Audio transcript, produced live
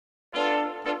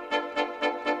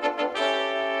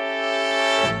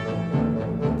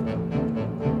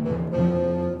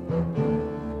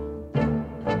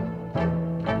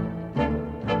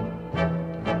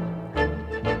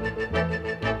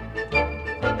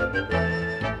Hello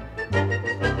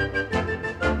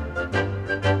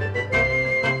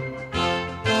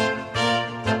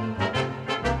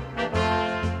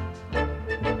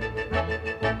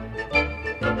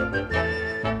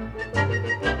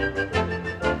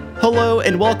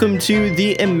and welcome to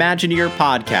the Imagineer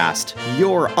Podcast,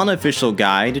 your unofficial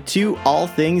guide to all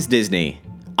things Disney.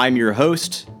 I'm your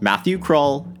host, Matthew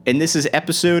Krull, and this is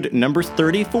episode number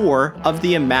 34 of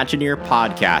the Imagineer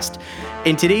Podcast.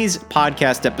 In today's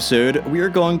podcast episode, we are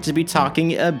going to be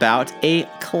talking about a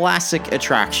classic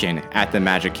attraction at the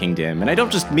Magic Kingdom. And I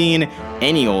don't just mean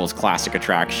any old classic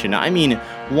attraction, I mean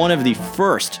one of the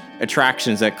first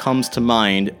attractions that comes to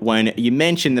mind when you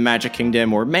mention the Magic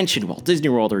Kingdom or mention Walt Disney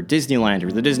World or Disneyland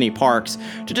or the Disney parks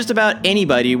to just about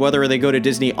anybody, whether they go to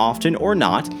Disney often or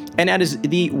not, and that is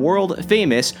the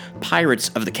world-famous Pirates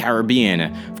of the Caribbean.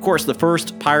 Of course, the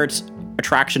first Pirates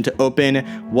attraction to open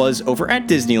was over at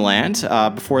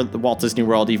Disneyland before the Walt Disney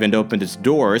World even opened its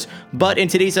doors. But in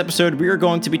today's episode, we are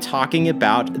going to be talking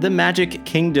about the Magic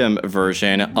Kingdom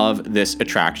version of this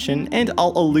attraction, and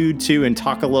I'll allude to and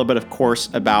talk a little bit, of course,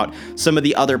 about some of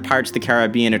the other Pirates of the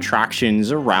Caribbean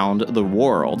attractions around the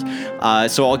world.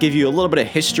 So I'll give you a little bit of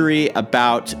history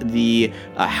about the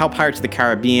how Pirates of the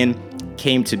Caribbean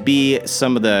came to be,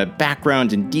 some of the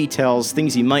background and details,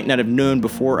 things you might not have known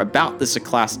before about this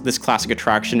classic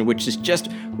attraction, which is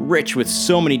just rich with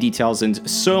so many details and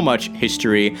so much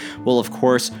history. We'll, of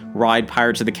course, ride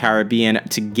Pirates of the Caribbean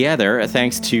together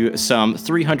thanks to some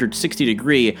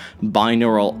 360-degree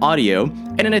binaural audio.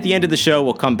 And then at the end of the show,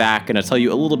 we'll come back and I'll tell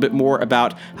you a little bit more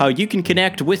about how you can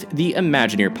connect with the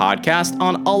Imagineer Podcast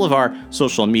on all of our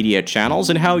social media channels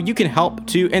and how you can help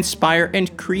to inspire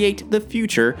and create the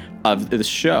future of the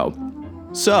show.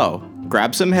 So,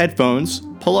 grab some headphones,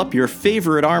 pull up your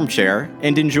favorite armchair,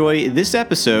 and enjoy this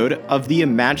episode of the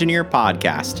Imagineer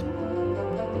Podcast.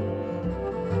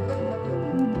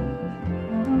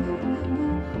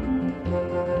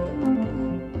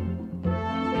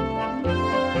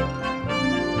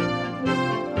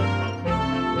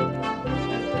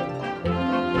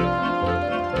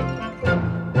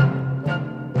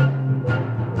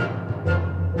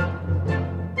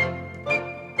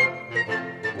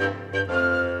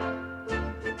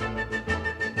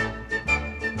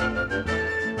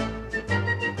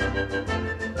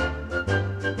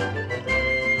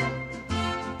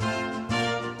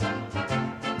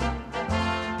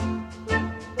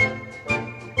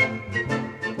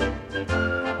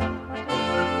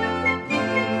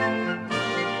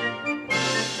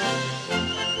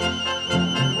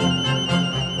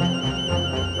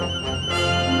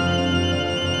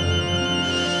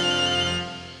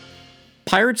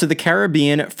 Pirates of the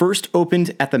Caribbean first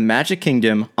opened at the Magic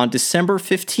Kingdom on December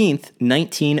 15th,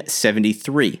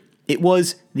 1973. It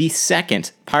was the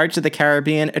second Pirates of the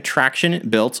Caribbean attraction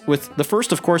built, with the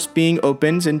first, of course, being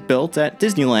opened and built at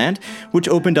Disneyland, which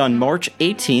opened on March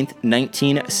 18th,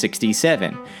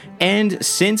 1967. And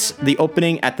since the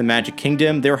opening at the Magic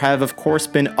Kingdom, there have, of course,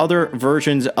 been other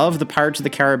versions of the Pirates of the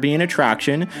Caribbean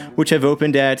attraction, which have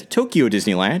opened at Tokyo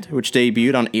Disneyland, which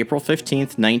debuted on April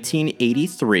 15th,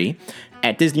 1983,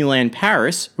 at Disneyland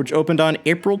Paris, which opened on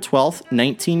April 12th,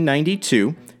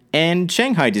 1992, and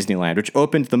Shanghai Disneyland, which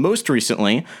opened the most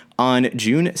recently on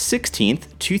June 16th,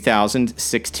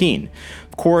 2016.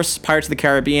 Of course, Pirates of the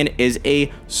Caribbean is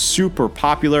a super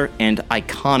popular and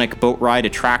iconic boat ride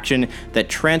attraction that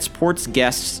transports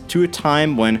guests to a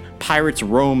time when pirates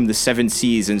roamed the seven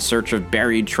seas in search of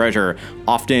buried treasure,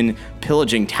 often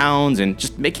pillaging towns and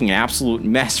just making an absolute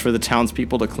mess for the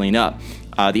townspeople to clean up.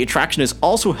 The attraction has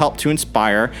also helped to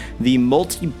inspire the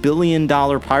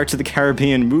multi-billion-dollar Pirates of the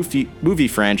Caribbean movie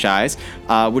franchise,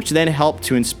 which then helped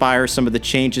to inspire some of the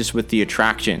changes with the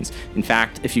attractions. In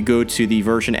fact, if you go to the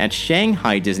version at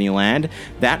Shanghai Disneyland,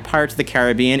 that Pirates of the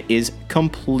Caribbean is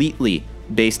completely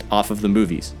based off of the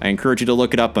movies. I encourage you to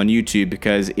look it up on YouTube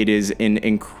because it is an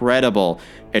incredible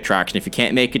attraction. If you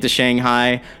can't make it to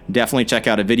Shanghai, definitely check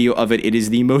out a video of it. It is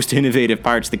the most innovative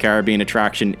Pirates of the Caribbean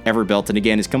attraction ever built, and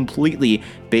again, is completely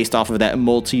based off of that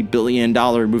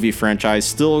multi-billion-dollar movie franchise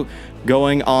still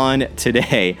going on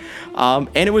today. And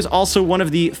it was also one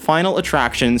of the final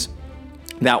attractions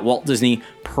that Walt Disney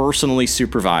personally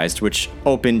supervised, which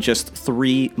opened just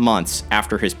 3 months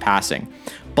after his passing.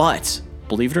 But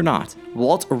believe it or not,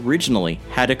 Walt originally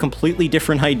had a completely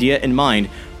different idea in mind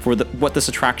for what this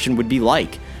attraction would be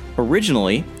like.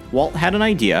 Originally, Walt had an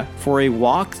idea for a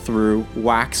walk-through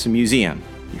wax museum.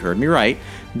 You heard me right.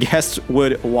 Guests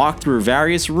would walk through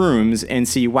various rooms and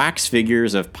see wax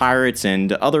figures of pirates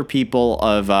and other people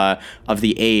of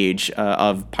the age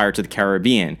of Pirates of the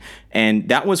Caribbean. And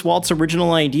that was Walt's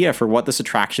original idea for what this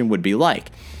attraction would be like.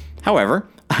 However,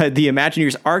 The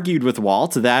Imagineers argued with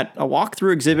Walt that a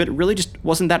walkthrough exhibit really just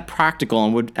wasn't that practical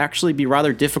and would actually be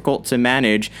rather difficult to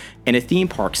manage in a theme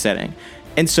park setting.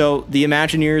 And so the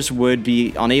Imagineers would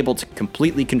be unable to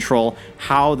completely control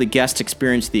how the guests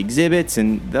experience the exhibits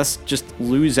and thus just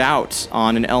lose out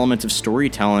on an element of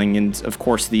storytelling and, of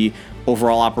course, the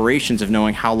overall operations of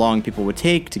knowing how long people would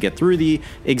take to get through the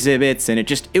exhibits. And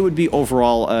it would be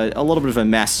overall a little bit of a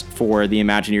mess for the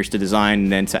Imagineers to design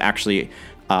and then to actually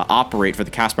operate, for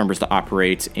the cast members to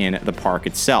operate in the park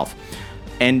itself.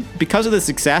 And because of the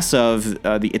success of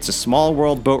the It's a Small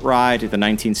World boat ride at the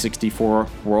 1964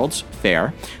 World's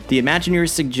Fair, the Imagineers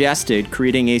suggested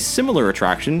creating a similar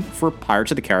attraction for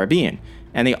Pirates of the Caribbean.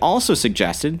 And they also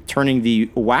suggested turning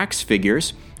the wax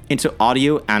figures into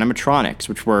audio animatronics,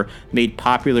 which were made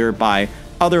popular by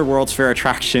other World's Fair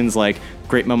attractions like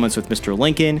Great Moments with Mr.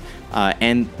 Lincoln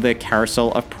and the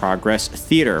Carousel of Progress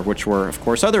Theater, which were, of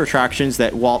course, other attractions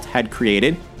that Walt had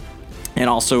created and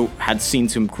also had seen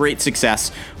some great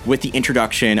success with the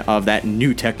introduction of that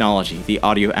new technology, the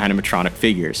audio animatronic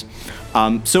figures.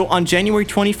 So on January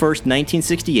 21st,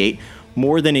 1968,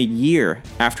 more than a year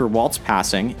after Walt's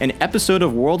passing, an episode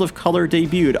of World of Color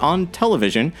debuted on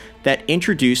television that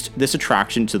introduced this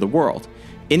attraction to the world.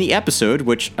 In the episode,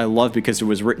 which I love because it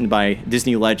was written by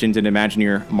Disney legend and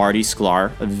Imagineer Marty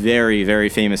Sklar, a very, very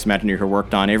famous Imagineer who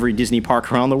worked on every Disney park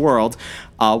around the world,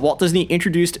 Walt Disney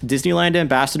introduced Disneyland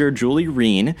ambassador Julie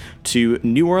Reen to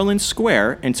New Orleans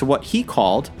Square and to what he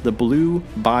called the Blue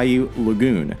Bayou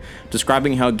Lagoon,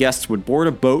 describing how guests would board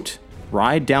a boat,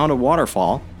 ride down a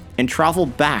waterfall, and travel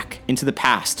back into the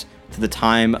past to the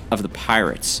time of the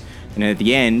pirates. And at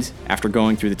the end, after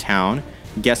going through the town,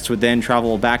 guests would then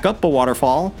travel back up a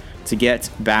waterfall to get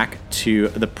back to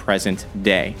the present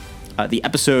day. The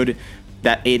episode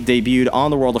that it debuted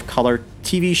on the World of Color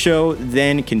TV show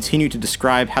then continued to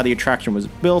describe how the attraction was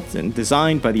built and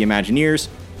designed by the Imagineers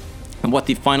and what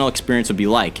the final experience would be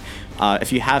like.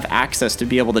 If you have access to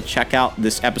be able to check out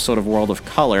this episode of World of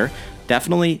Color,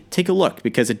 definitely take a look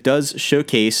because it does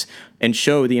showcase and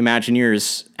show the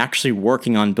Imagineers actually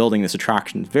working on building this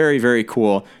attraction. Very, very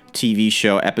cool TV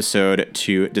show episode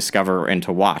to discover and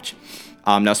to watch.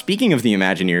 Now, speaking of the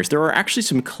Imagineers, there are actually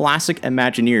some classic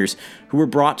Imagineers who were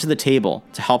brought to the table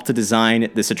to help to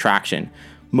design this attraction.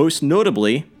 Most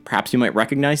notably, perhaps you might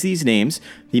recognize these names,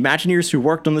 the Imagineers who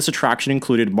worked on this attraction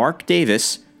included Mark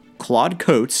Davis, Claude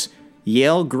Coates,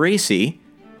 Yale Gracie,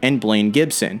 and Blaine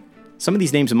Gibson. Some of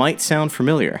these names might sound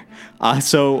familiar.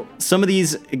 So some of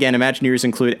these, again, Imagineers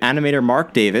include animator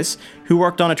Mark Davis, who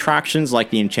worked on attractions like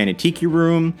the Enchanted Tiki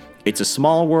Room, It's a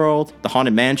Small World, the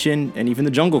Haunted Mansion, and even the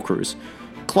Jungle Cruise.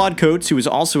 Claude Coates, who was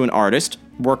also an artist,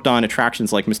 worked on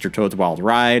attractions like Mr. Toad's Wild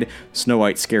Ride, Snow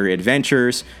White's Scary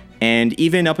Adventures, and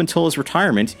even up until his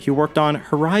retirement, he worked on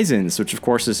Horizons, which of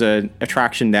course is an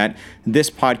attraction that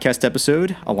this podcast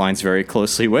episode aligns very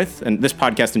closely with, and this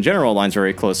podcast in general aligns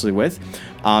very closely with,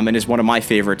 and is one of my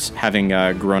favorites, having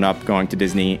grown up going to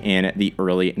Disney in the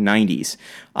early 90s.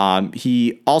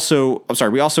 We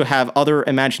also have other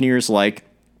Imagineers like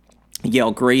Yale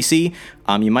Gracie.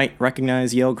 You might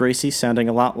recognize Yale Gracie sounding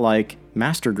a lot like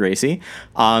Master Gracie.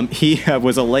 He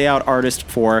was a layout artist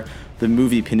for the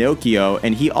movie Pinocchio,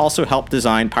 and he also helped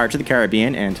design Pirates of the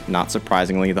Caribbean and, not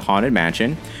surprisingly, the Haunted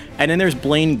Mansion. And then there's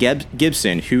Blaine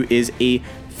Gibson, who is a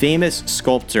famous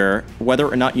sculptor. Whether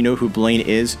or not you know who Blaine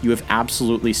is, you have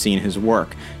absolutely seen his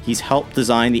work. He's helped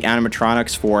design the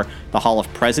animatronics for the Hall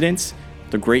of Presidents,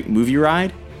 the Great Movie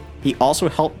Ride. He also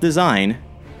helped design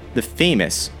the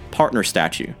famous partner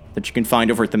statue that you can find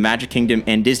over at the Magic Kingdom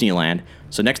and Disneyland.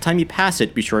 So next time you pass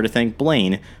it, be sure to thank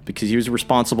Blaine, because he was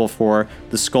responsible for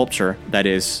the sculpture that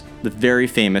is the very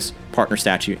famous partner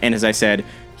statue. And as I said,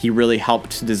 he really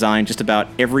helped design just about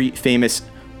every famous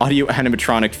audio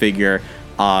animatronic figure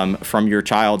from your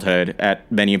childhood at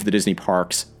many of the Disney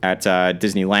parks at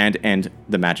Disneyland and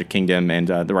the Magic Kingdom and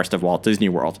the rest of Walt Disney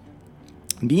World.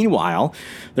 Meanwhile,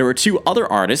 there were two other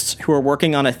artists who were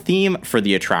working on a theme for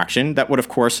the attraction that would, of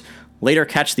course, later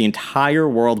catch the entire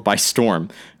world by storm.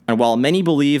 And while many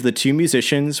believe the two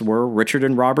musicians were Richard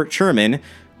and Robert Sherman,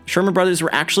 Sherman Brothers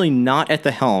were actually not at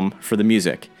the helm for the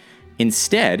music.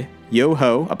 Instead,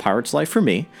 Yo-Ho, A Pirate's Life for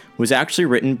Me, was actually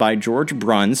written by George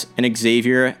Bruns and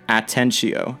Xavier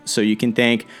Atencio. So you can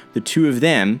thank the two of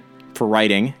them for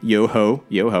writing Yo-Ho,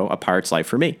 A Pirate's Life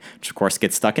for Me, which of course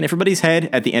gets stuck in everybody's head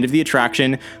at the end of the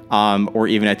attraction, or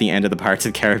even at the end of the Pirates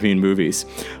of the Caribbean movies.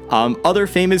 Other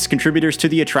famous contributors to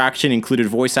the attraction included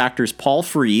voice actors Paul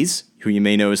Frees, who you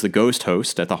may know as the ghost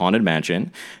host at the Haunted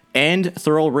Mansion, and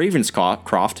Thurl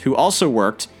Ravenscroft, who also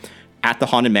worked at the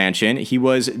Haunted Mansion. He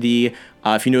was the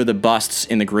If you know the busts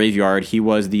in the graveyard, he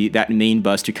was that main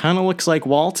bust who kind of looks like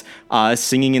Walt,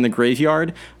 singing in the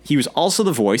graveyard. He was also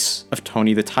the voice of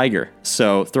Tony the Tiger.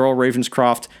 So Thurl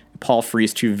Ravenscroft, Paul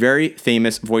Frees, two very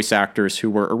famous voice actors who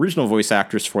were original voice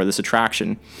actors for this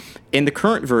attraction. In the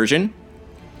current version,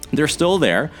 they're still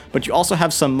there, but you also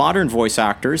have some modern voice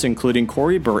actors, including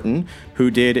Corey Burton, who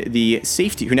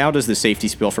now does the safety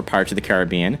spiel for Pirates of the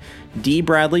Caribbean. D.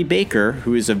 Bradley Baker,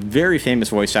 who is a very famous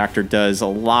voice actor, does a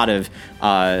lot of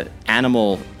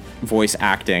animal voice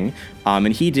acting,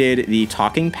 and he did the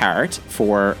talking parrot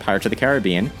for Pirates of the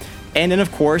Caribbean. And then,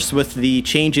 of course, with the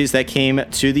changes that came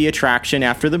to the attraction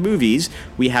after the movies,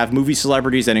 we have movie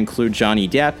celebrities that include Johnny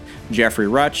Depp, Jeffrey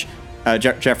Rush, and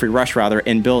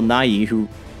Bill Nighy, who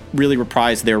really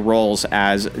reprised their roles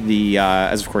as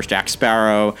of course Jack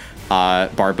Sparrow,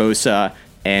 Barbossa,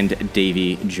 and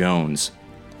Davy Jones.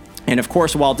 And of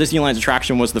course, while Disneyland's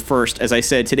attraction was the first, as I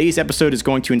said, today's episode is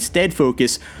going to instead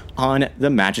focus on the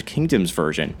Magic Kingdom's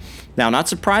version. Now, not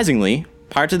surprisingly,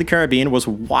 Pirates of the Caribbean was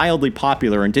wildly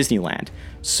popular in Disneyland.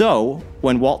 So,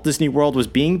 when Walt Disney World was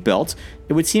being built,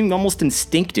 it would seem almost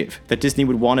instinctive that Disney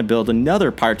would want to build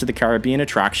another Pirates of the Caribbean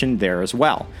attraction there as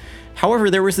well. However,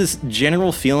 there was this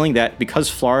general feeling that because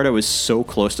Florida was so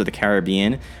close to the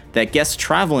Caribbean, that guests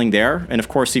traveling there, and of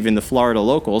course even the Florida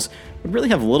locals, would really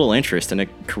have little interest in a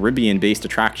Caribbean-based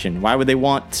attraction. Why would they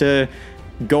want to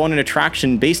go on an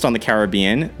attraction based on the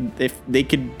Caribbean if they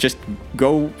could just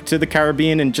go to the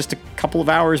Caribbean in just a couple of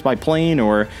hours by plane,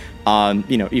 or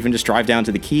even just drive down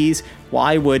to the Keys?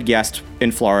 Why would guests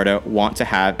in Florida want to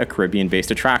have a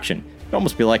Caribbean-based attraction? It'd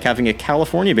almost be like having a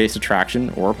California-based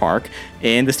attraction or park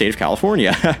in the state of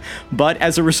California. But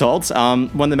as a result,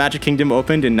 when the Magic Kingdom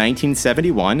opened in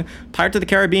 1971, Pirates of the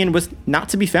Caribbean was not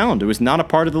to be found. It was not a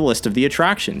part of the list of the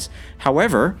attractions.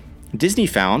 However, Disney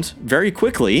found very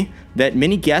quickly that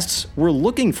many guests were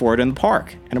looking for it in the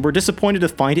park and were disappointed to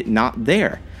find it not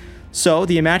there. So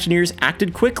the Imagineers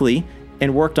acted quickly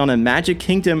and worked on a Magic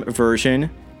Kingdom version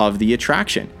of the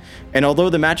attraction. And although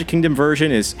the Magic Kingdom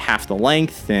version is half the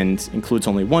length and includes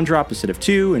only one drop instead of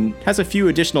two and has a few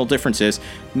additional differences,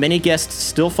 many guests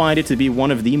still find it to be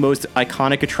one of the most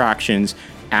iconic attractions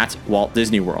at Walt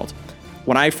Disney World.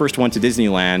 When I first went to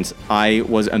Disneyland, I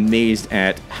was amazed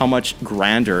at how much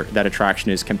grander that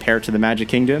attraction is compared to the Magic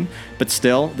Kingdom, but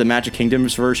still, the Magic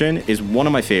Kingdom's version is one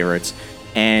of my favorites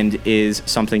and is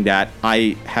something that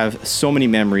I have so many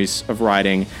memories of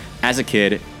riding as a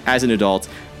kid, as an adult.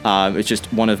 It's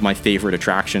just one of my favorite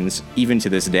attractions, even to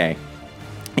this day.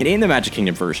 And in the Magic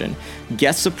Kingdom version,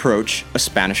 guests approach a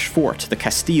Spanish fort, the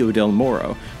Castillo del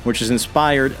Moro, which is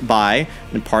inspired by,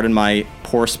 and pardon my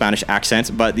poor Spanish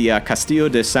accent, but the Castillo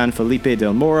de San Felipe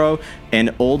del Moro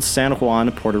in Old San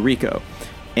Juan, Puerto Rico.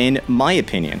 In my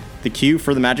opinion, the queue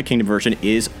for the Magic Kingdom version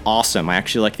is awesome. I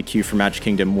actually like the queue for Magic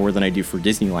Kingdom more than I do for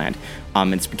Disneyland.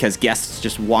 It's because guests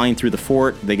just wind through the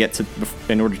fort. They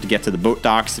in order to get to the boat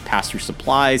docks, to pass through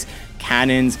supplies,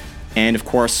 cannons, and of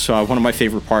course, one of my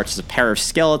favorite parts is a pair of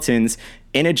skeletons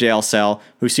in a jail cell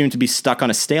who seem to be stuck on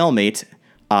a stalemate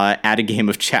at a game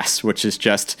of chess, which is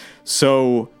just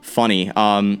so funny.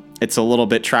 It's a little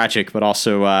bit tragic, but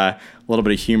also a little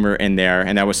bit of humor in there.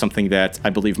 And that was something that I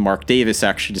believe Mark Davis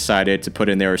actually decided to put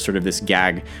in there as sort of this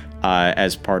gag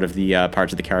as part of the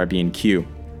Pirates of the Caribbean queue.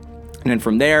 And then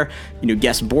from there,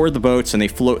 guests board the boats and they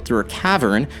float through a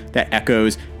cavern that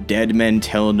echoes "Dead men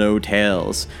tell no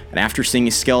tales." And after seeing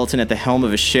a skeleton at the helm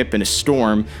of a ship in a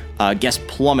storm, guests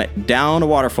plummet down a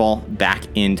waterfall back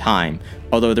in time.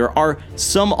 Although there are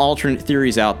some alternate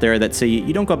theories out there that say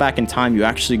you don't go back in time, you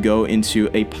actually go into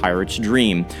a pirate's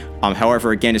dream.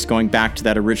 However, again, it's going back to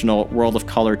that original World of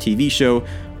Color TV show.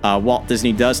 Walt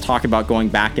Disney does talk about going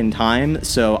back in time,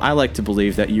 so I like to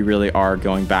believe that you really are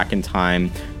going back in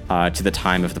time to the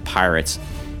time of the pirates.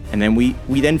 And then we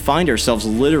then find ourselves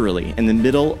literally in the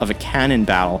middle of a cannon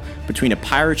battle between a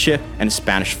pirate ship and a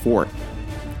Spanish fort.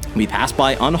 We pass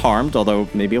by unharmed, although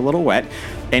maybe a little wet,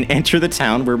 and enter the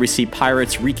town where we see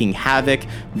pirates wreaking havoc,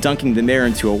 dunking the mayor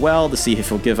into a well to see if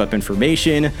he'll give up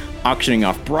information, auctioning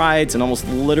off brides, and almost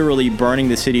literally burning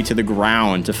the city to the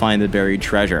ground to find the buried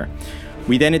treasure.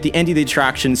 We then, at the end of the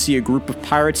attraction, see a group of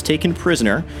pirates taken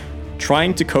prisoner,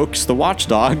 trying to coax the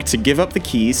watchdog to give up the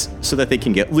keys so that they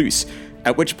can get loose,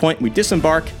 at which point we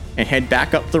disembark and head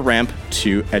back up the ramp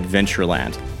to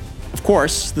Adventureland. Of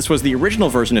course, this was the original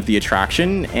version of the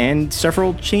attraction, and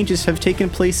several changes have taken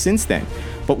place since then.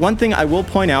 But one thing I will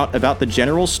point out about the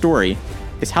general story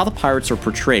is how the pirates are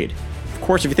portrayed. Of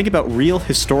course, if you think about real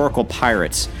historical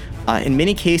pirates, in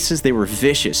many cases they were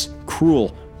vicious,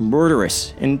 cruel,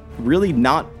 murderous, and really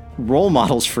not role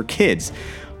models for kids.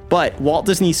 But Walt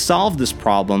Disney solved this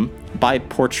problem by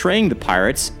portraying the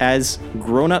pirates as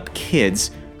grown-up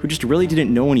kids who just really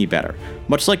didn't know any better.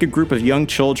 Much like a group of young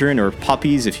children or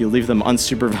puppies, if you leave them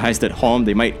unsupervised at home,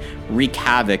 they might wreak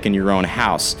havoc in your own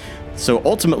house. So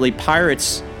ultimately,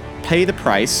 pirates pay the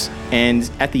price, and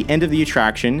at the end of the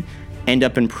attraction, end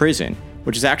up in prison,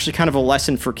 which is actually kind of a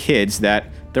lesson for kids that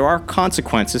there are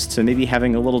consequences to maybe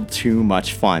having a little too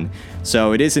much fun.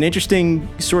 So it is an interesting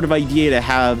sort of idea to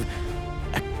have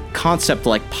a concept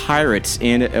like pirates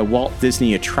in a Walt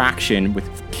Disney attraction with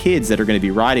kids that are going to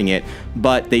be riding it,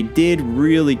 but they did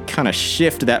really kind of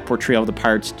shift that portrayal of the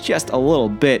pirates just a little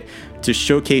bit to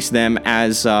showcase them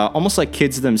as almost like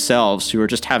kids themselves who are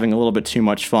just having a little bit too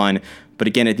much fun. But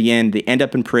again, at the end, they end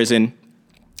up in prison.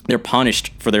 They're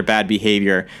punished for their bad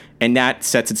behavior, and that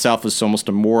sets itself as almost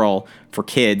a moral for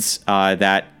kids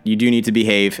that you do need to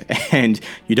behave, and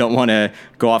you don't want to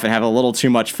go off and have a little too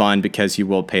much fun because you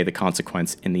will pay the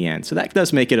consequence in the end. So that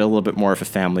does make it a little bit more of a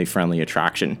family-friendly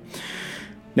attraction.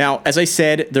 Now, as I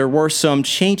said, there were some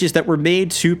changes that were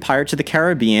made to Pirates of the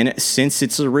Caribbean since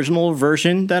its original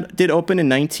version that did open in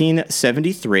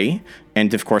 1973,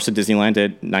 and of course at Disneyland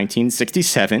in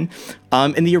 1967.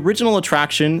 In the original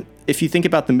attraction, if you think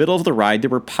about the middle of the ride, there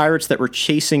were pirates that were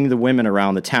chasing the women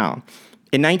around the town.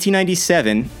 In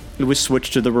 1997, it was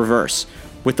switched to the reverse,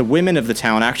 with the women of the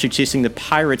town actually chasing the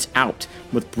pirates out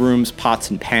with brooms, pots,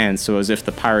 and pans, so as if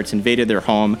the pirates invaded their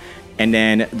home. And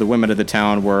then the women of the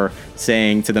town were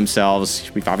saying to themselves,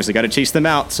 we've obviously got to chase them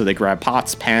out. So they grab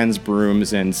pots, pans,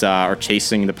 brooms, and are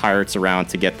chasing the pirates around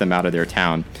to get them out of their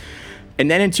town.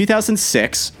 And then in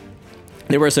 2006,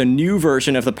 there was a new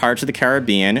version of the Pirates of the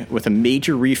Caribbean with a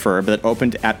major refurb that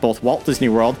opened at both Walt Disney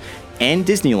World and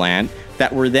Disneyland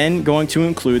that were then going to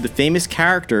include the famous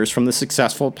characters from the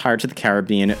successful Pirates of the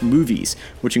Caribbean movies,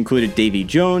 which included Davy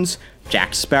Jones,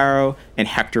 Jack Sparrow, and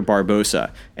Hector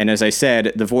Barbossa. And as I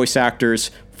said, the voice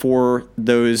actors for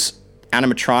those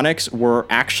animatronics were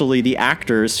actually the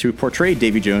actors who portrayed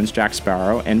Davy Jones, Jack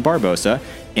Sparrow, and Barbossa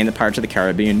in the Pirates of the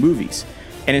Caribbean movies.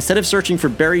 And instead of searching for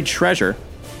buried treasure,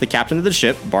 the captain of the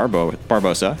ship,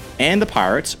 Barbossa, and the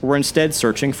pirates were instead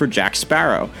searching for Jack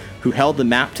Sparrow, who held the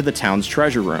map to the town's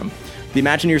treasure room. The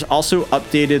Imagineers also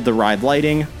updated the ride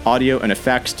lighting, audio, and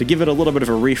effects to give it a little bit of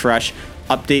a refresh,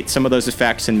 update some of those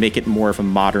effects, and make it more of a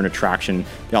modern attraction.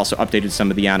 They also updated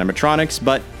some of the animatronics,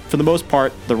 but for the most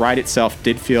part, the ride itself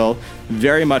did feel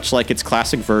very much like its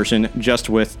classic version, just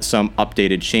with some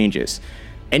updated changes.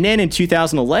 And then in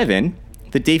 2011,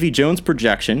 the Davy Jones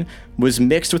projection was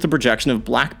mixed with the projection of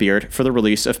Blackbeard for the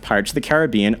release of Pirates of the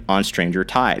Caribbean on Stranger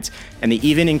Tides. And they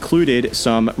even included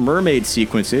some mermaid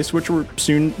sequences, which were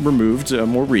soon removed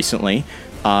more recently,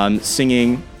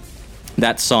 singing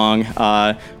that song,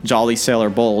 Jolly Sailor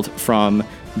Bold, from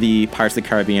the Pirates of the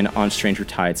Caribbean on Stranger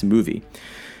Tides movie.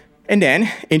 And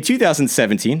then, in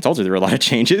 2017, told you there were a lot of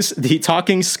changes, the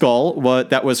talking skull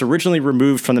that was originally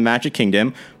removed from the Magic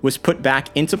Kingdom was put back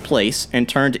into place and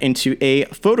turned into a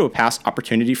photo pass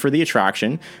opportunity for the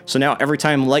attraction. So now every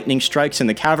time lightning strikes in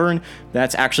the cavern,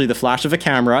 that's actually the flash of a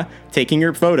camera taking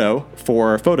your photo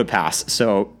for photo pass.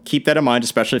 So keep that in mind,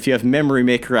 especially if you have Memory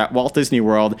Maker at Walt Disney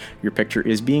World. Your picture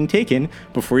is being taken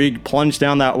before you plunge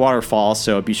down that waterfall,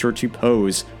 so be sure to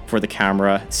pose for the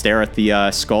camera, stare at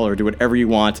the skull, or do whatever you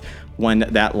want when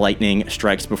that lightning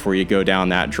strikes before you go down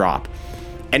that drop.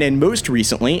 And then most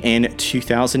recently, in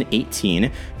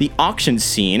 2018, the auction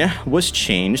scene was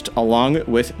changed along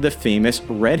with the famous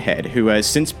redhead, who has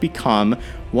since become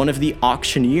one of the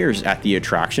auctioneers at the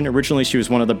attraction. Originally, she was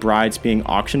one of the brides being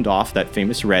auctioned off, that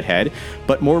famous redhead,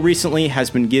 but more recently has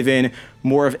been given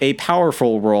more of a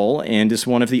powerful role and is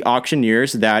one of the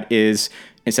auctioneers that is,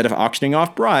 instead of auctioning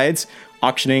off brides,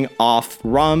 auctioning off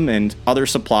rum and other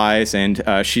supplies, and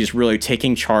she's really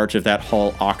taking charge of that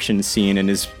whole auction scene and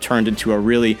is turned into a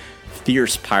really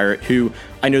fierce pirate who,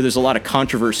 I know there's a lot of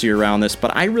controversy around this,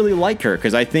 but I really like her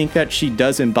because I think that she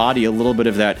does embody a little bit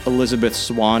of that Elizabeth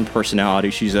Swann personality.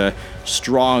 She's a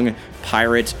strong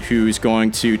pirate who's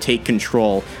going to take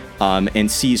control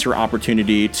and seize her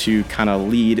opportunity to kind of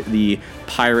lead the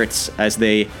pirates as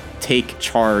they take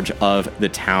charge of the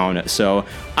town. So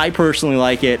I personally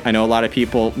like it. I know a lot of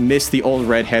people miss the old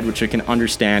redhead, which I can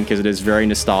understand because it is very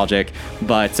nostalgic,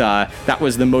 but that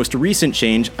was the most recent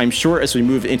change. I'm sure as we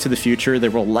move into the future,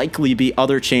 there will likely be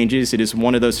other changes. It is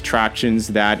one of those attractions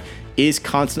that is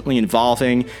constantly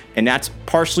evolving, and that's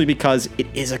partially because it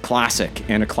is a classic,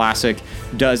 and a classic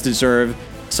does deserve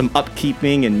some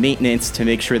upkeeping and maintenance to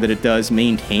make sure that it does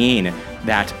maintain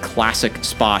that classic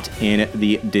spot in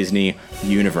the Disney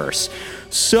universe.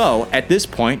 So at this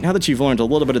point, now that you've learned a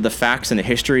little bit of the facts and the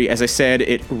history, as I said,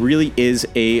 it really is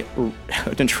an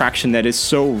attraction that is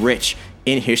so rich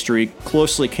in history,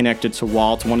 closely connected to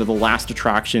Walt, one of the last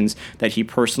attractions that he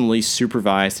personally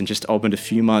supervised and just opened a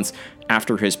few months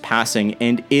after his passing,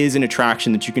 and is an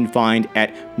attraction that you can find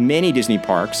at many Disney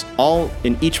parks, all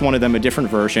in each one of them a different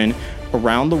version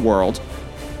around the world.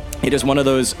 It is one of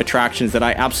those attractions that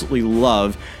I absolutely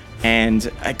love, and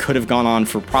I could have gone on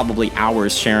for probably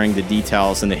hours sharing the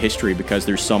details and the history because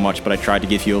there's so much, but I tried to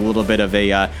give you a little bit of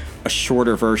a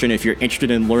shorter version. If you're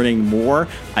interested in learning more,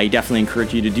 I definitely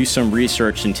encourage you to do some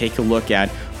research and take a look at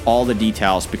all the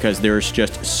details, because there's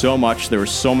just so much. There were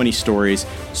so many stories,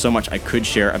 so much I could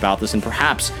share about this, and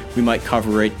perhaps we might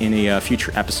cover it in a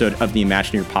future episode of the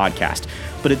Imagineer podcast.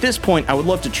 But at this point, I would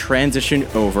love to transition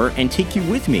over and take you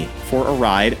with me for a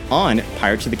ride on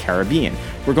Pirates of the Caribbean.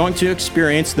 We're going to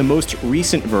experience the most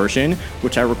recent version,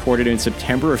 which I recorded in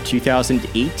September of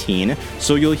 2018.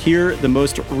 So you'll hear the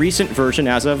most recent version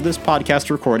as of this podcast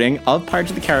recording of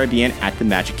Pirates of the Caribbean at the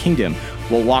Magic Kingdom.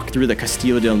 We'll walk through the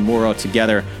Castillo del Moro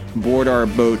together, board our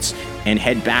boats, and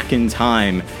head back in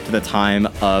time to the time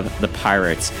of the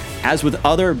pirates. As with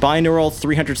other binaural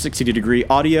 360-degree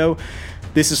audio,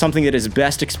 this is something that is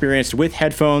best experienced with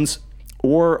headphones,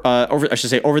 or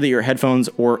over-the-ear headphones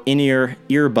or in-ear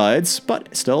earbuds.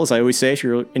 But still, as I always say, if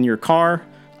you're in your car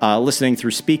listening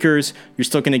through speakers, you're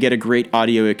still going to get a great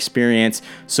audio experience.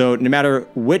 So no matter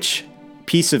which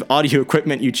piece of audio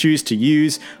equipment you choose to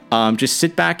use, just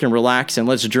sit back and relax, and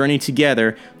let's journey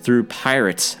together through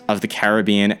Pirates of the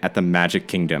Caribbean at the Magic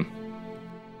Kingdom.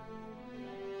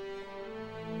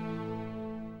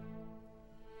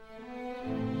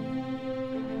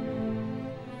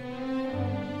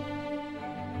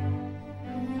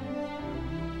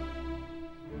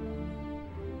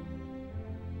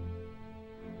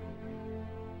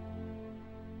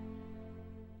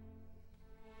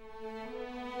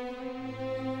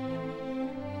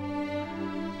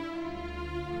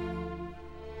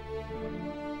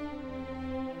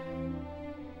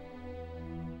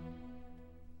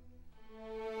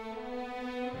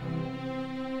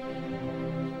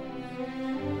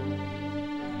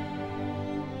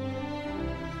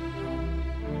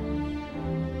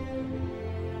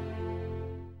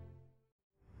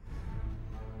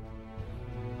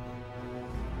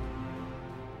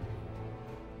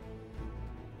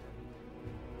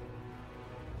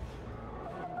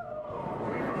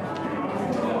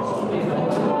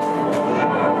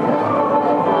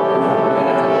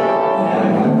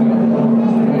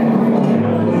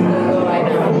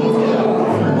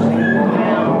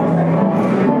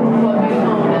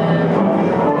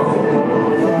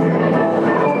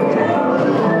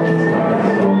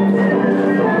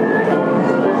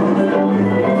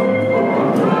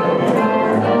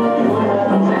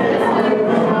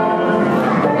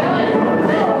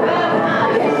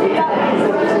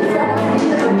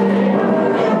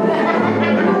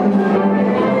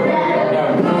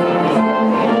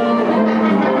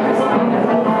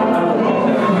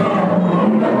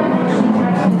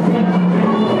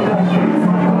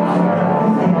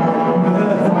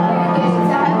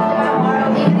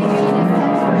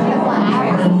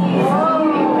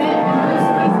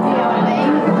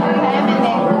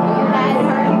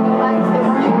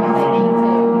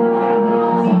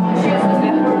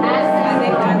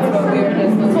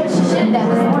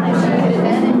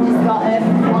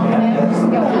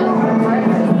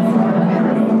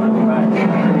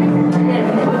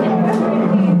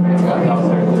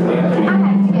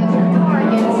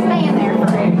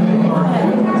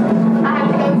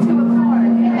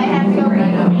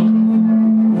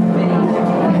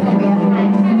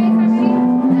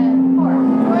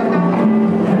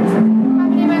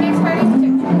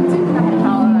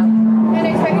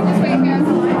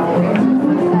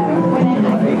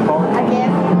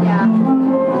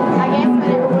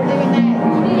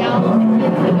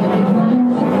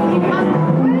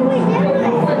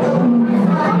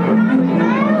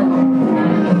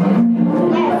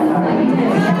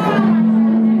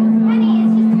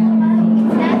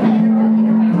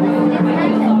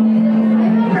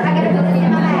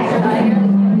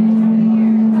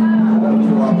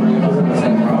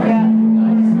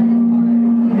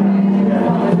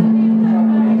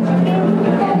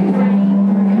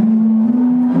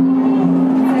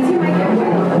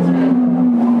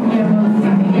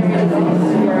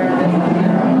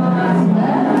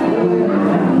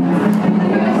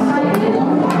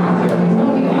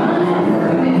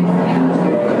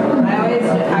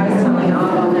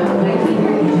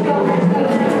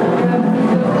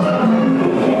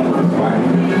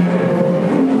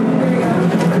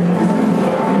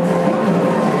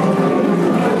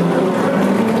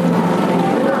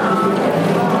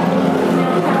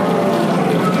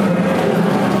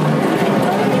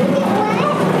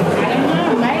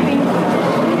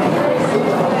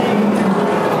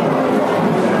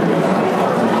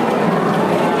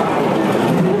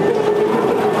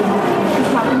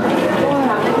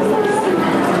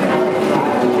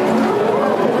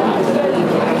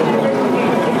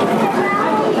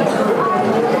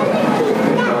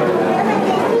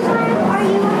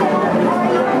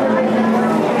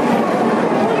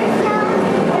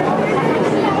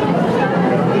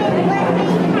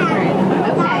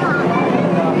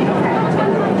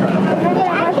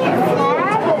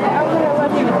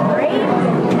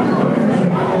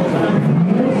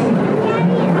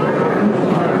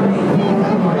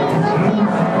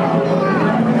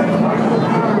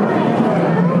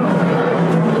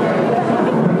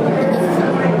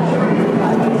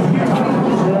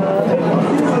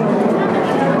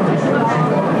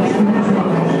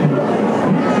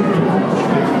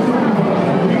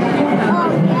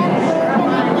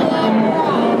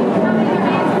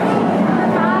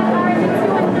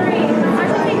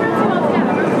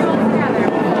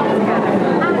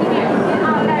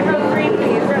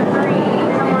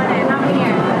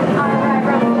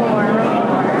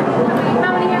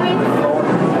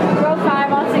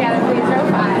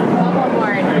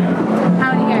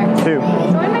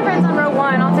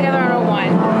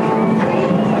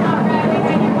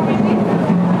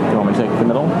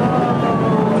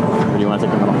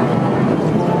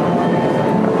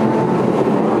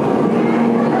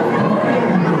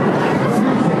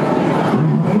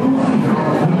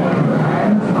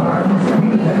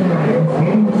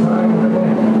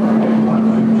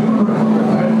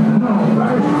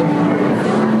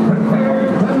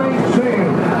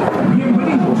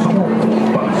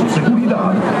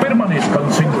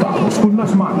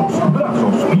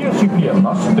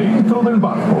 dentro del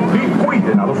barco y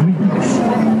cuiden a los niños.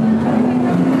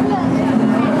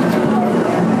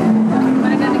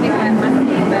 I'm gonna get wet my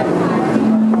feet, but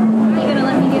are you gonna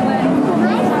let me get wet?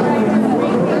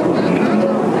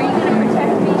 Are you gonna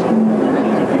protect me?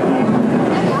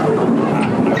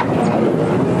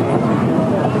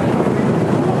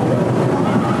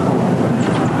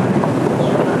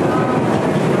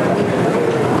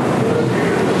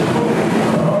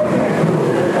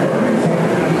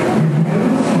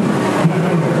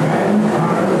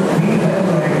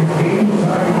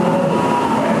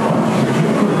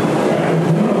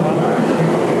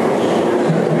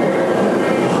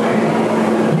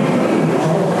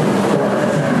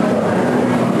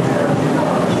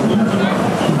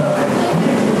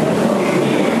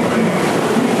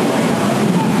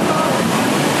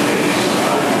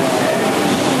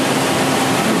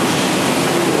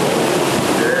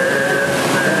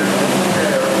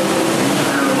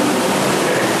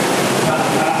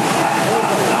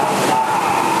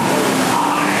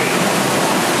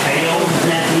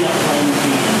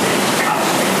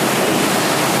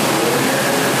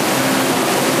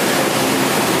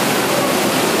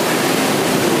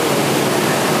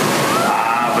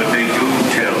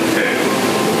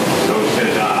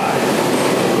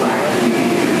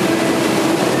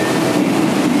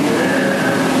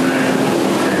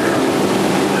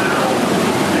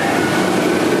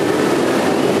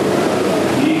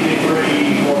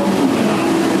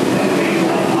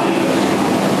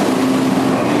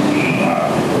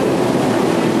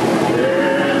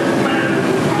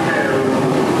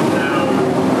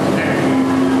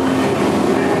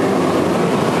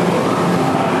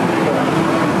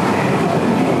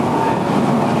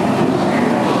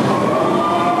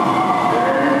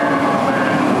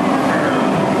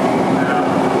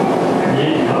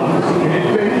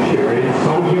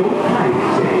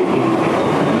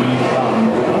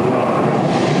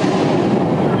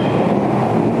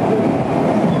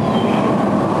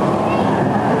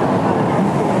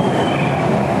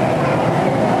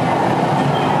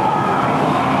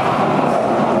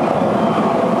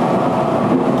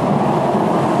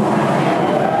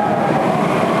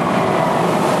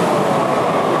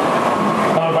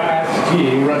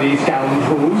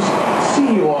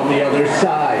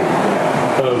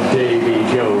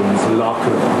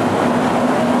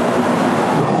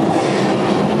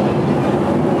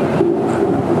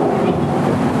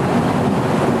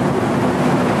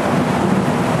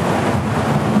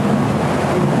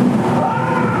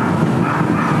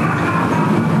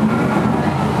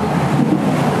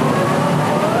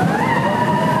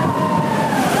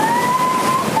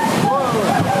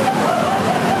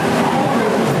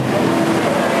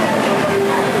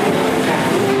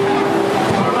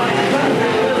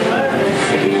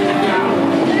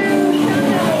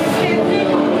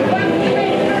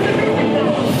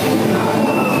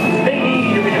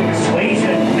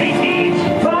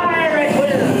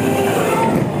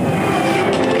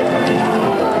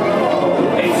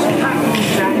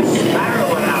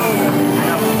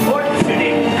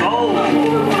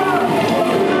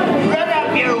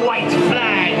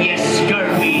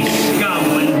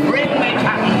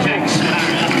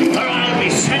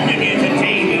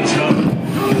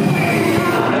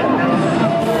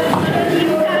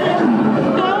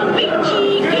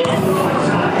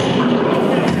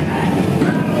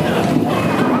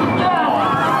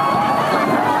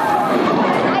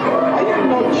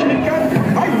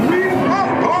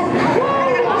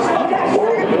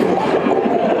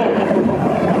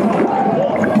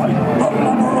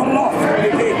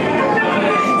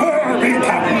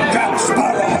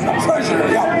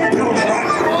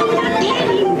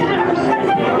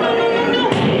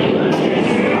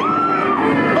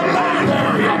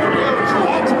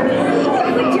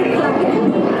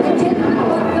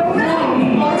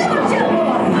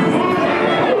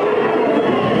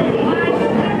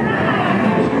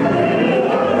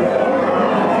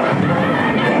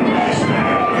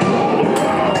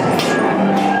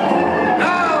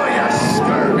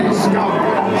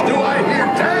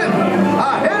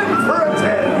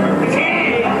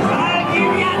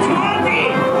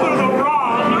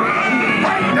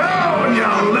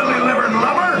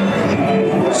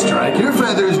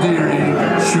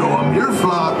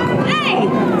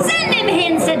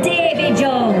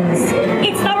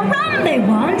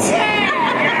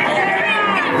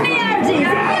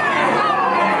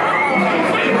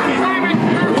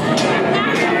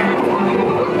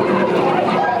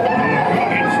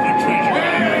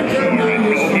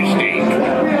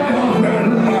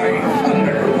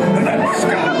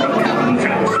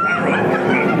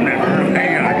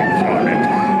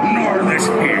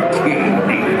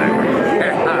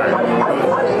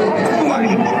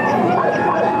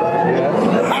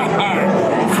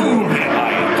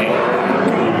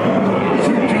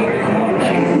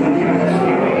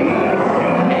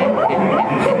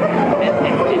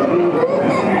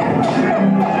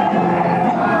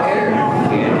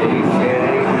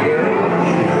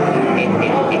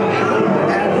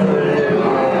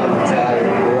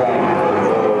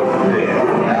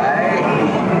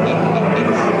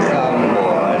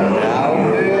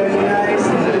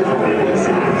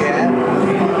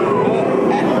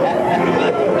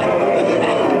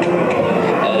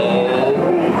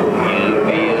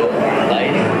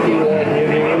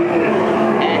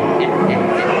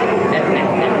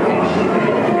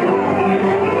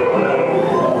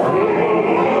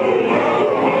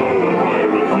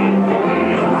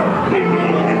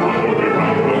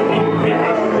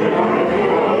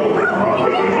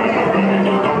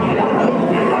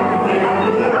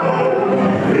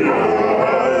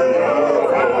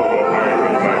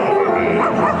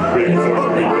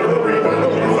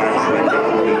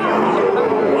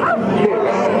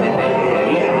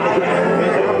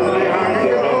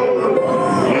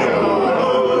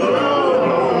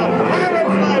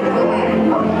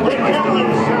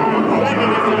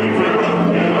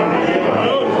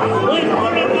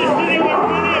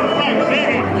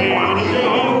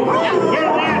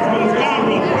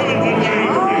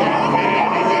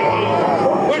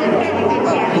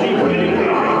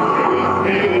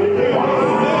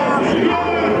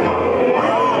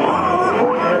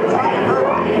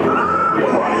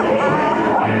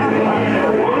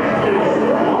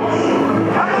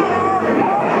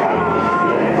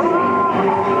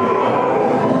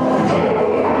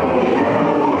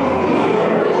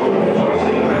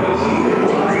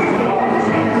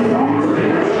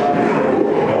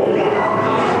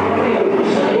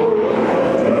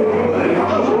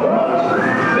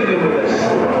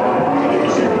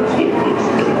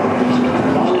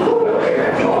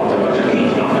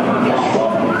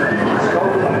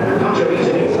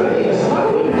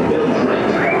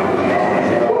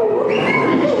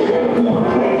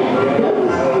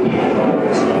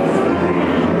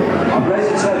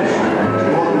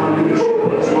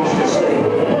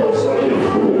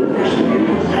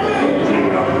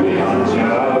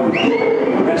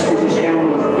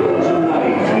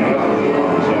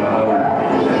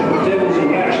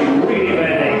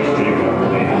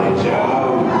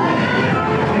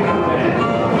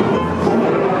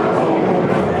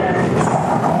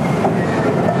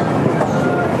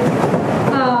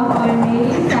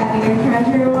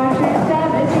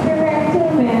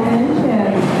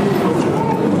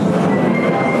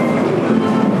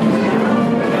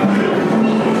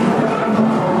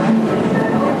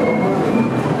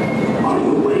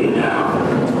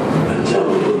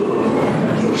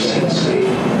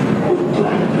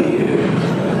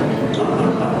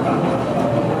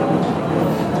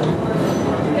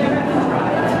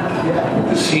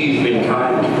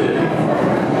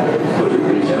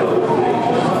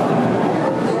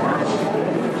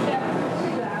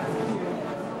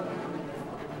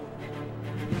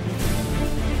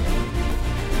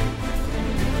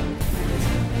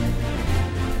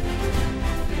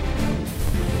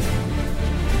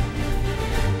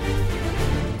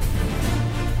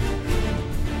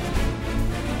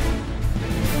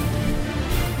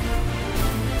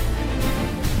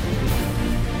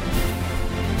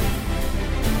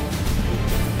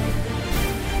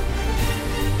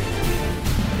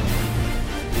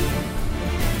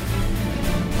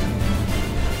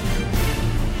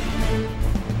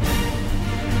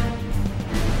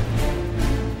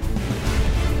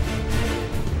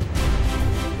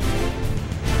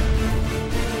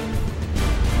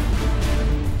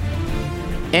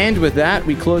 And with that,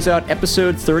 we close out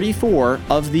episode 34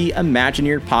 of the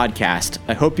Imagineer podcast.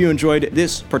 I hope you enjoyed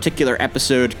this particular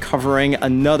episode covering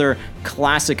another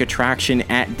classic attraction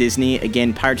at Disney.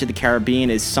 Again, Pirates of the Caribbean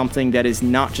is something that is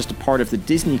not just a part of the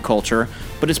Disney culture,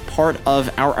 but is part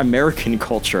of our American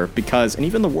culture and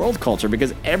even the world culture,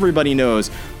 because everybody knows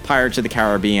Pirates of the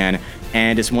Caribbean.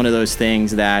 And it's one of those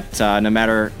things that no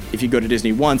matter if you go to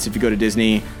Disney once, if you go to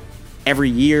Disney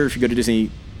every year, if you go to Disney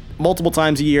multiple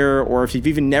times a year, or if you've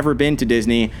even never been to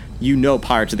Disney, you know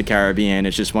Pirates of the Caribbean.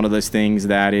 It's just one of those things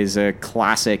that is a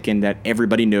classic and that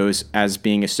everybody knows as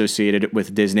being associated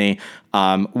with Disney.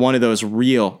 One of those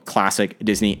real classic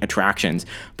Disney attractions.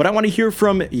 But I want to hear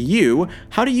from you.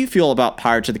 How do you feel about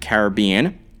Pirates of the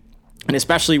Caribbean? And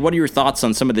especially, what are your thoughts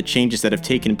on some of the changes that have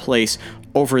taken place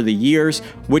over the years?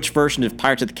 Which version of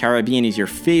Pirates of the Caribbean is your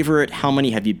favorite? How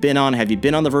many have you been on? Have you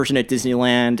been on the version at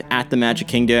Disneyland, at the Magic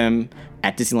Kingdom,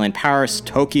 at Disneyland Paris,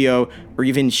 Tokyo, or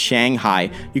even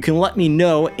Shanghai? You can let me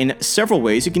know in several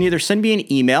ways. You can either send me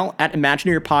an email at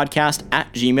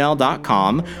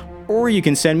imagineerpodcast@gmail.com, or you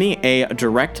can send me a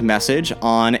direct message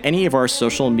on any of our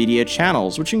social media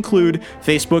channels, which include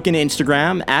Facebook and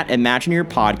Instagram at Imagineer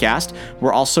Podcast.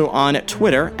 We're also on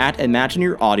Twitter at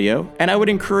Imagineer Audio, and I would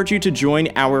encourage you to join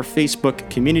our Facebook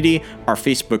community, our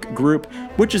Facebook group,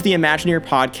 which is the Imagineer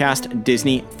Podcast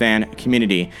Disney Fan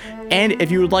Community. And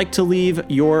if you would like to leave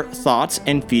your thoughts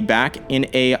and feedback in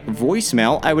a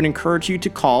voicemail, I would encourage you to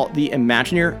call the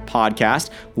Imagineer Podcast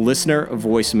listener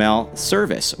voicemail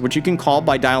service, which you can call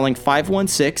by dialing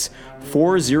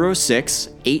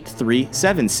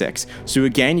 516-406-8376. So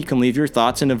again, you can leave your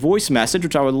thoughts in a voice message,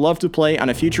 which I would love to play on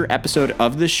a future episode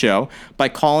of the show, by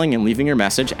calling and leaving your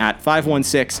message at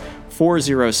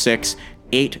 516-406-8376.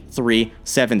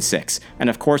 8376. And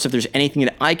of course, if there's anything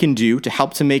that I can do to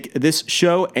help to make this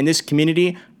show and this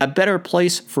community a better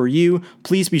place for you,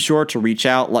 please be sure to reach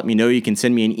out. Let me know. You can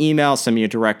send me an email, send me a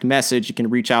direct message. You can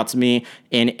reach out to me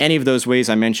in any of those ways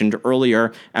I mentioned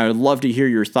earlier. I would love to hear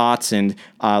your thoughts and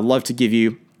love to give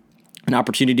you an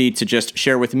opportunity to just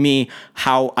share with me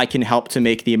how I can help to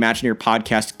make the Imagineer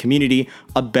Podcast community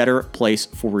a better place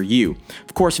for you.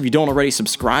 Of course, if you don't already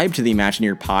subscribe to the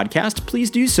Imagineer Podcast,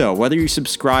 please do so. Whether you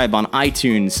subscribe on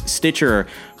iTunes, Stitcher,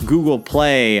 Google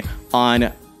Play,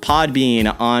 on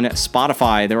Podbean, on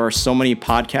Spotify, there are so many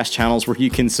podcast channels where you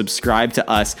can subscribe to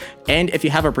us. And if you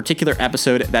have a particular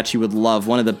episode that you would love,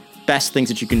 one of the best things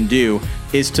that you can do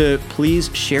is to please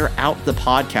share out the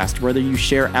podcast. Whether you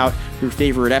share out your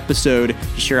favorite episode,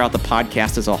 you share out the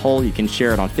podcast as a whole. You can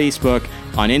share it on Facebook,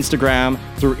 on Instagram,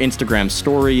 through Instagram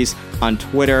stories, on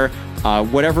Twitter,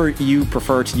 whatever you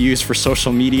prefer to use for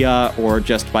social media, or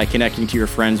just by connecting to your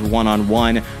friends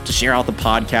one-on-one to share out the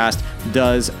podcast,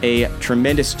 does a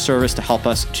tremendous service to help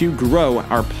us to grow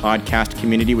our podcast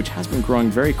community, which has been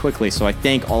growing very quickly. So I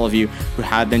thank all of you who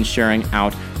have been sharing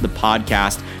out the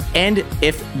podcast. And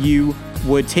if you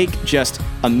would take just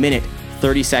a minute,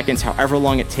 30 seconds, however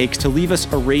long it takes, to leave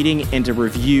us a rating and a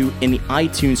review in the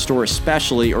iTunes store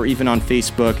especially, or even on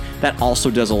Facebook, that also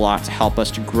does a lot to help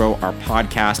us to grow our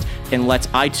podcast and lets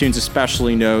iTunes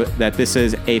especially know that this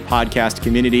is a podcast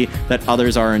community that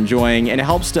others are enjoying. And it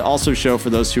helps to also show for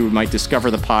those who might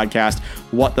discover the podcast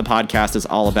what the podcast is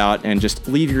all about, and just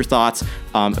leave your thoughts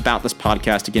about this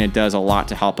podcast. Again, it does a lot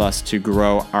to help us to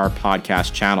grow our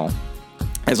podcast channel.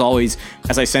 As always,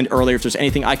 as I said earlier, if there's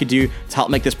anything I could do to help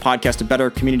make this podcast a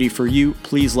better community for you,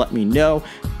 please let me know.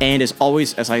 And as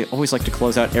always, as I always like to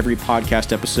close out every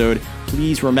podcast episode,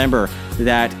 please remember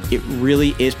that it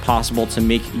really is possible to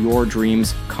make your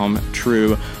dreams come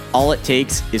true. All it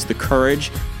takes is the courage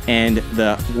and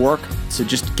the work to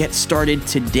just get started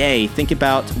today. Think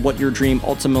about what your dream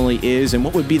ultimately is and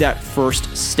what would be that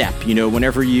first step. You know,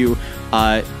 whenever you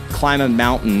climb a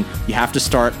mountain, you have to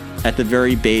start at the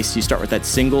very base. You start with that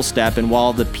single step, and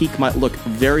while the peak might look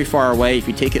very far away, if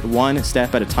you take it one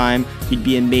step at a time, you'd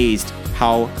be amazed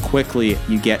how quickly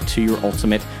you get to your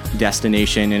ultimate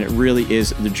destination. And it really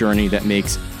is the journey that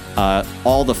makes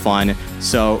all the fun.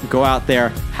 So go out there,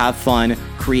 have fun,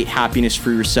 create happiness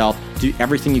for yourself, do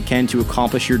everything you can to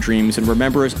accomplish your dreams. And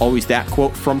remember, as always, that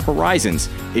quote from Horizons: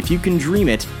 if you can dream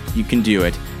it, you can do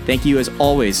it. Thank you as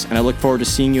always, and I look forward to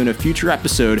seeing you in a future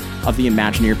episode of the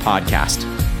Imagineer Podcast.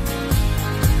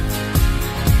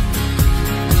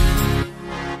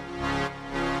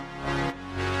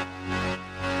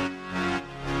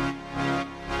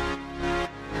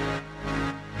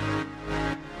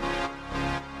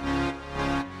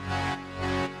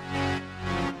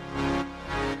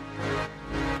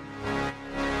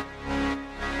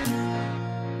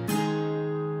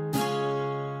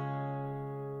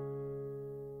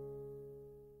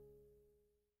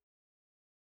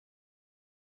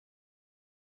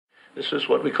 This is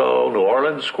what we call New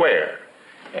Orleans Square.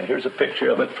 And here's a picture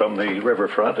of it from the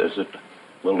riverfront as it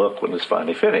will look when it's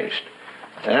finally finished.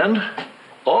 And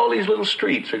all these little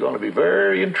streets are going to be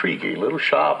very intriguing, little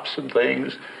shops and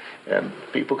things, and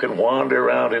people can wander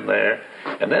around in there.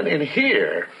 And then in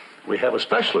here, we have a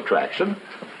special attraction.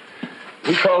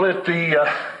 We call it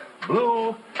the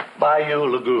Blue Bayou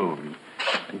Lagoon.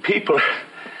 And people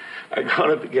are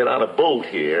going to get on a boat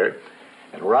here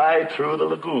and ride through the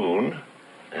lagoon.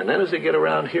 And then as they get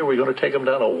around here, we're going to take them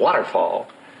down a waterfall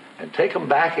and take them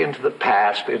back into the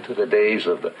past, into the days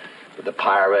of the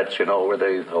pirates, you know, where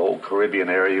the whole Caribbean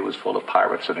area was full of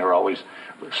pirates, and they're always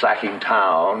sacking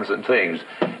towns and things.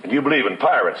 And you believe in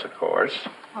pirates, of course.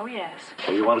 Oh, yes.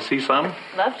 So you want to see some?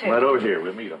 Love to. Right over here.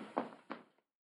 We'll meet them.